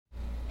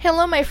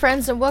Hello, my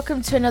friends, and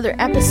welcome to another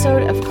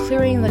episode of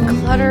Clearing the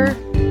Clutter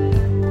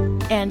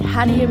and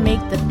How Do You Make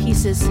the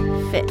Pieces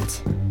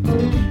Fit?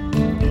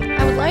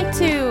 I would like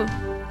to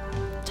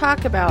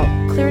talk about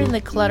clearing the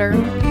clutter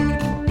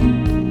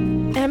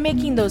and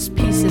making those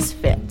pieces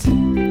fit.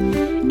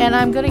 And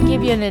I'm going to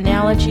give you an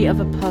analogy of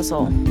a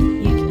puzzle.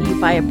 You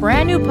buy a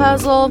brand new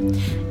puzzle,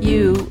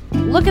 you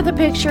look at the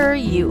picture,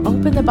 you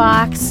open the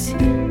box,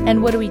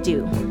 and what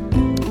do?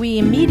 We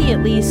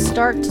immediately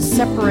start to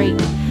separate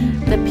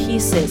the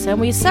pieces, and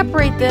we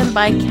separate them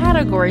by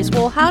categories.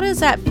 Well, how does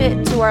that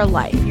fit to our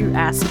life, you're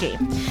asking?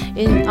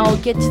 And I'll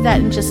get to that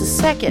in just a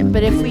second.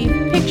 But if we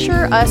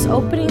picture us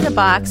opening the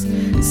box,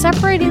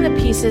 separating the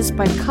pieces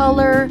by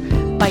color,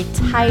 by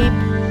type,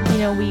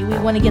 we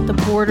want to get the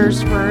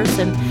borders first,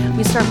 and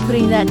we start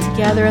putting that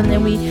together, and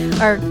then we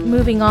are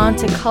moving on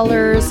to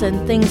colors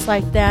and things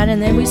like that,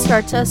 and then we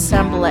start to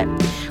assemble it.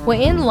 Well,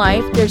 in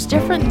life, there's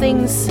different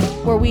things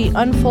where we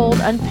unfold,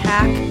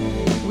 unpack,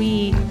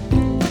 we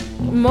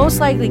most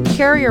likely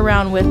carry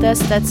around with us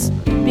that's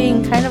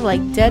being kind of like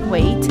dead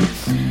weight,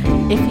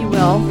 if you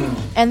will,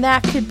 and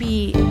that could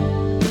be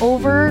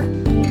over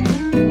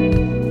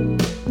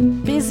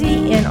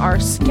busy in our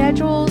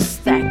schedules,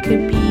 that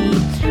could be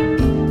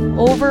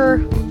over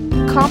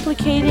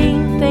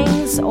complicating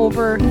things,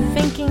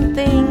 overthinking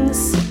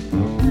things,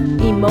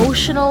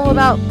 emotional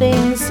about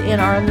things in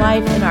our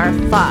life and our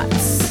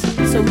thoughts,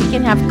 so we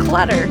can have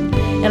clutter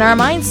in our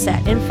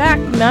mindset. In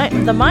fact,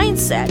 the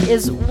mindset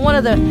is one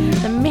of the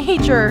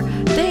major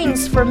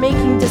things for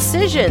making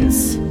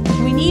decisions.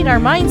 We need our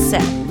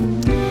mindset.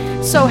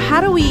 So how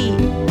do we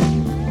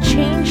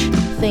change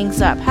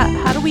things up?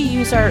 How do we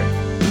use our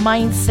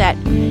mindset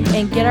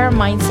and get our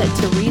mindset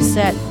to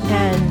reset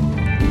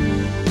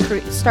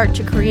and start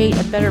to create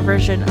a better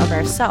version of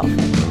ourselves?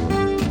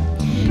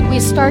 We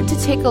start to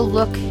take a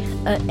look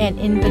and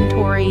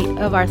inventory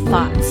of our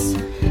thoughts,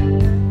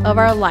 of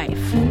our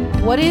life.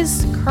 What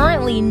is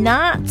currently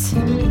not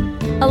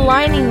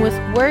aligning with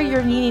where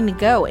you're needing to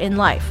go in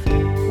life?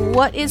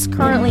 What is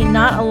currently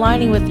not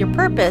aligning with your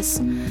purpose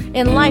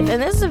in life?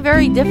 And this is a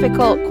very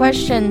difficult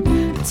question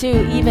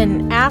to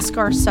even ask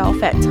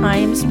ourselves at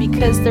times,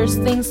 because there's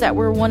things that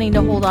we're wanting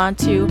to hold on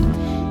to,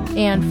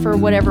 and for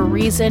whatever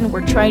reason,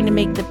 we're trying to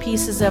make the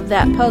pieces of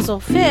that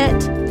puzzle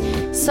fit.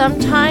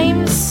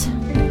 Sometimes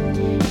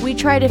we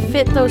try to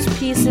fit those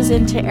pieces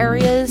into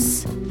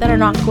areas that are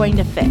not going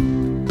to fit.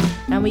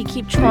 And we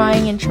keep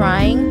trying and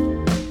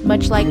trying,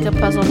 much like a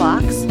puzzle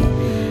box.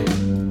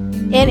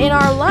 And in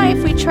our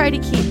life, we try to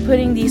keep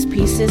putting these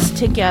pieces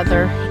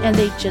together, and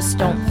they just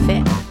don't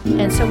fit.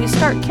 And so we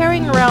start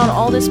carrying around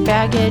all this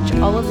baggage,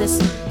 all of this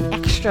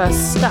extra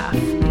stuff.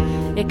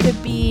 It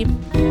could be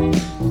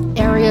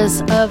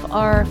areas of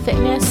our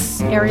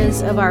fitness,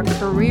 areas of our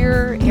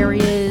career,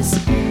 areas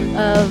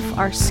of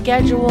our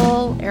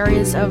schedule,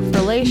 areas of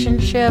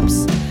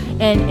relationships,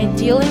 and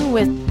dealing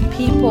with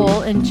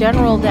people in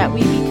general, that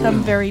we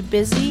become very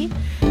busy.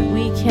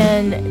 We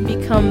can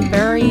become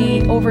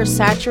very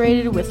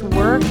oversaturated with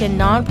work and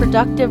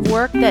non-productive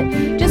work that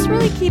just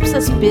really keeps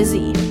us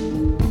busy.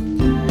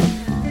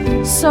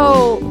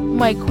 So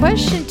my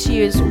question to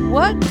you is,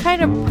 what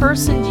kind of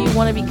person do you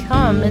want to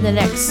become in the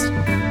next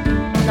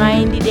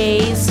 90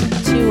 days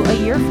to a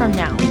year from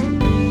now?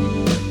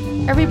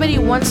 Everybody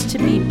wants to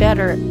be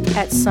better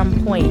at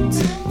some point.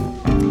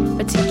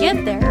 But to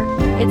get there,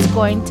 it's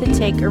going to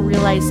take a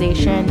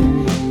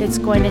realization. It's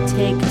going to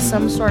take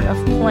some sort of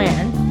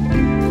plan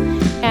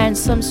and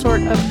some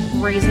sort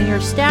of raising your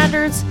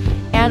standards,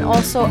 and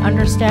also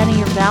understanding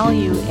your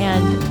value,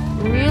 and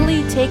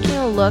really taking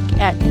a look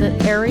at the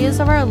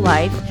areas of our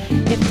life.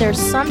 If there's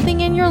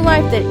something in your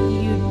life that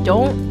you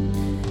don't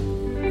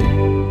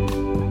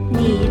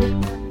need,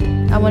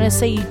 I want to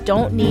say you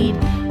don't need,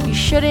 you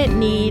shouldn't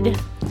need,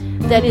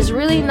 that is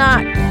really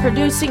not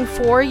producing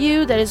for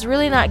you, that is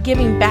really not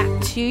giving back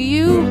to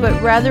you, but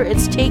rather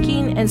it's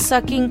taking and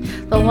sucking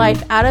the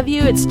life out of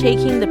you. It's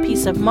taking the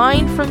peace of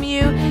mind from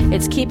you.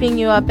 It's keeping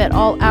you up at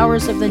all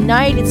hours of the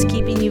night. It's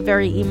keeping you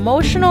very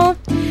emotional.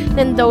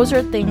 Then those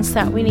are things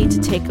that we need to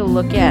take a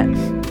look at.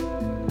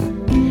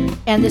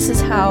 And this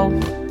is how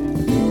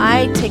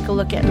I take a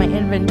look at my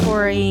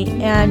inventory.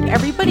 And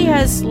everybody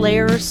has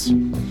layers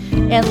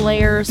and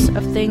layers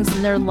of things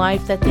in their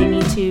life that they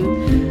need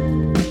to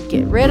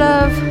get rid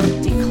of,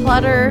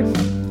 declutter,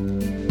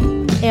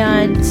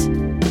 and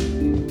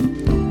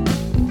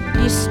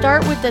you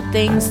start with the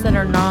things that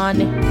are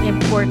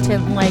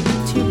non-important, like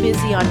too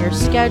busy on your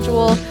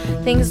schedule,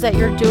 things that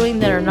you're doing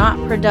that are not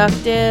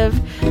productive.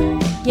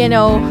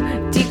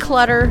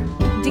 Declutter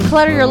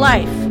your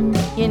life.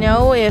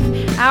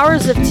 If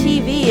hours of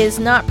TV is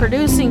not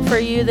producing for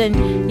you, then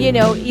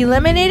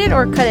eliminate it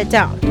or cut it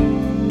down.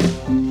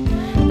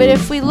 But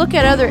if we look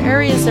at other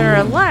areas in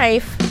our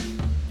life,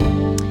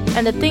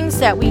 and the things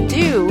that we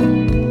do,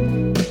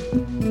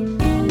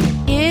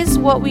 is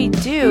what we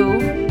do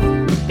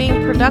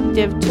being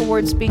productive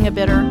towards being a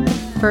better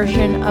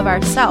version of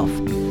ourselves?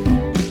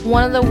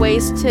 One of the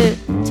ways to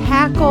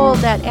tackle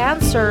that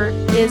answer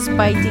is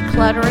by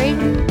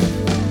decluttering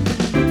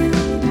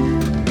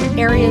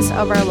areas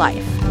of our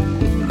life.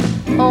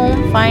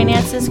 Home,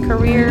 finances,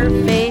 career,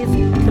 faith,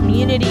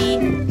 community,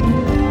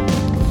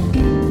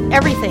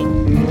 everything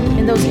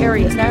in those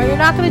areas. Now, you're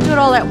not going to do it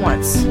all at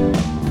once.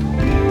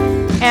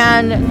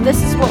 And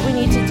this is what we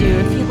need to do.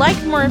 If you'd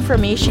like more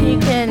information, you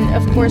can,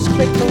 of course,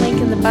 click the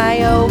link in the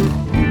bio.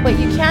 What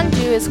you can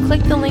do is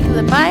click the link in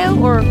the bio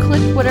or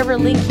click whatever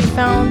link you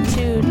found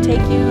to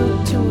take you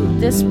to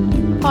this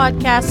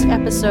podcast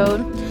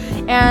episode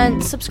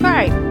and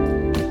subscribe.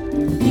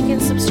 You can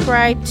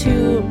subscribe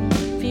to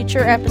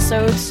future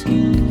episodes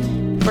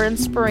for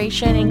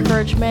inspiration,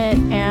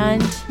 encouragement,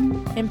 and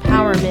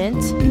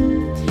empowerment.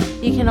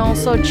 You can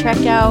also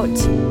check out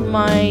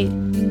my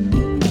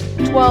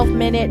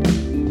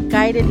 12-minute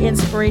guided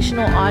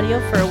inspirational audio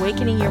for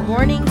awakening your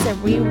mornings and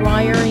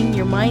rewiring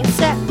your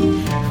mindset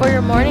for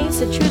your mornings.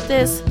 The truth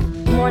is,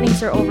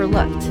 mornings are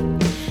overlooked.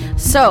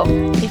 So,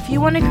 if you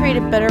want to create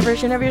a better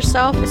version of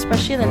yourself,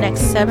 especially in the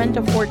next 7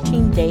 to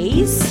 14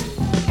 days,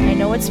 I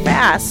know it's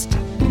fast,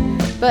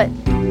 but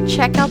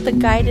check out the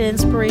guided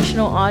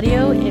inspirational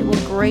audio. It will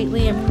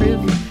greatly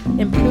improve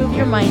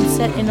your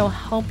mindset and it'll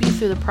help you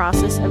through the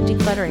process of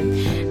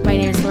decluttering. My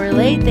name is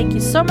Lorelei. Thank you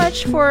so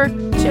much for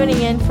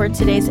tuning in for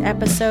today's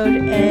episode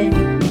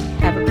and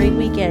have a great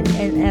weekend.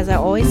 And as I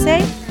always say,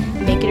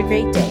 make it a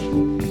great day.